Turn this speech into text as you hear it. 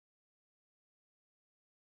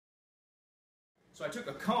So I took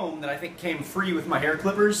a comb that I think came free with my hair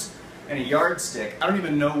clippers and a yardstick. I don't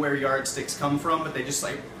even know where yardsticks come from, but they just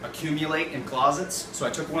like accumulate in closets. So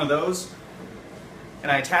I took one of those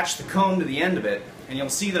and I attached the comb to the end of it, and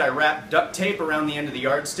you'll see that I wrapped duct tape around the end of the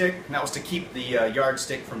yardstick, and that was to keep the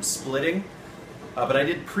yardstick from splitting. But I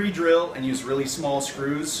did pre-drill and use really small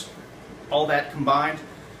screws, all that combined.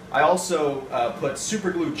 I also put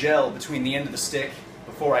super glue gel between the end of the stick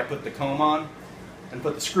before I put the comb on and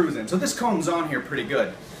put the screws in. So this comb's on here pretty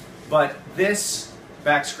good, but this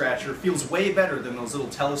BackScratcher feels way better than those little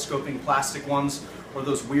telescoping plastic ones or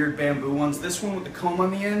those weird bamboo ones. This one with the comb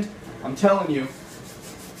on the end, I'm telling you,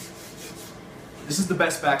 this is the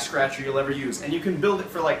best BackScratcher you'll ever use, and you can build it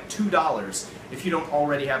for like $2 if you don't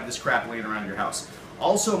already have this crap laying around your house.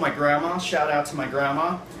 Also, my grandma, shout out to my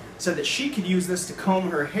grandma, said that she could use this to comb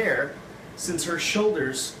her hair since her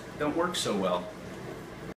shoulders don't work so well.